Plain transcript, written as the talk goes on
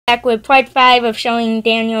back with part 5 of showing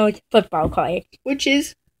Daniel's football card. Which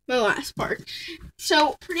is my last part.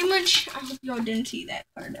 So, pretty much, I hope y'all didn't see that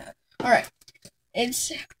card. Alright.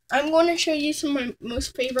 I'm going to show you some of my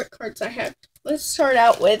most favorite cards I have. Let's start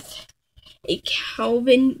out with a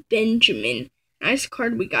Calvin Benjamin. Nice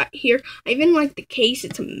card we got here. I even like the case.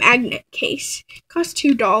 It's a magnet case. It cost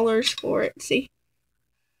 $2 for it. See?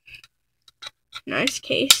 Nice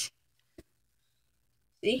case.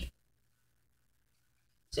 See?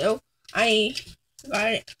 So, I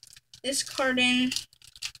got this card in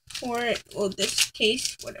for it. Well, this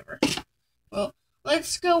case, whatever. Well,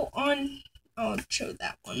 let's go on. I'll show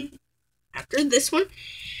that one. After this one,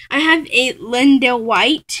 I have a Lendell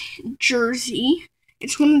White jersey.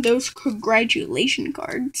 It's one of those congratulation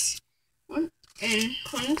cards. One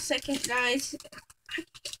second, guys.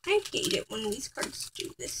 I hate it when these cards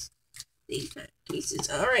do this. These kind of cases.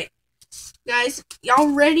 Alright. Guys,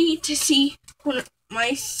 y'all ready to see one of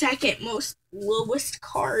my second most lowest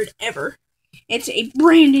card ever? It's a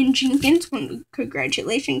Brandon Jenkins, one of the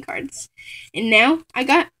congratulation cards. And now, I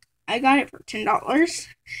got it for $10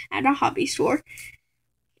 at a hobby store.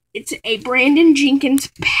 It's a Brandon Jenkins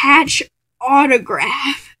patch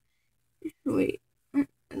autograph. Wait, I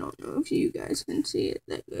don't know if you guys can see it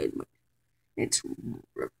that good,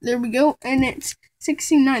 but there we go, and it's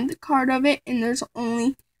 $69 the card of it, and there's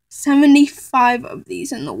only 75 of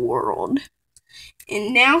these in the world.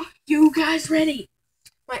 And now, you guys ready?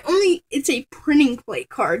 It's a printing plate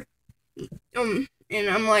card. And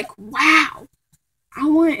I'm like, wow, I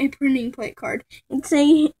want a printing plate card. It's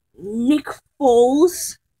a Nick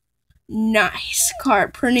Foles. Nice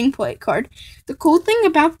card, printing plate card. The cool thing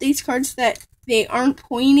about these cards that they aren't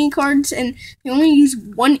pointy cards, and they only use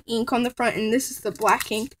one ink on the front, and this is the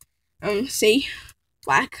black ink. See,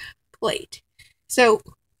 black plate. So,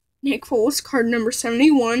 Nick Foles, card number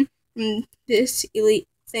 71 from this elite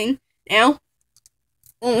thing. Now,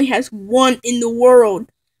 only has one in the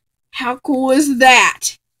world. How cool is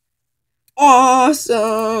that?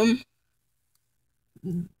 Awesome.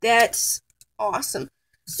 That's awesome.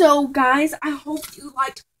 So, guys, I hope you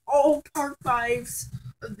liked all part 5s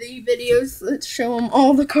of the videos. Let's show them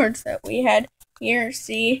all the cards that we had here.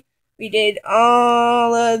 See, we did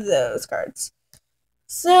all of those cards.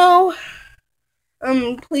 So,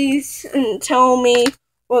 please tell me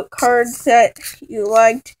what cards that you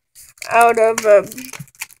liked out of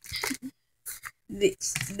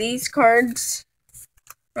these cards.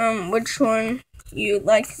 Which one you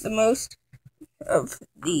like the most of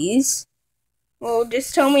these? Well,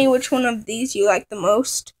 just tell me which one of these you like the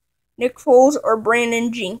most. Nick Foles or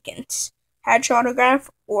Brandon Jenkins. Patch autograph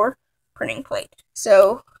or printing plate.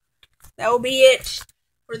 So, that will be it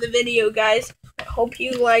for the video, guys. I hope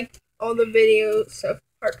you liked all the videos of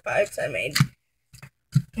part 5s I made.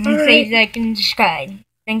 And please like and subscribe.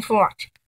 Thanks for watching.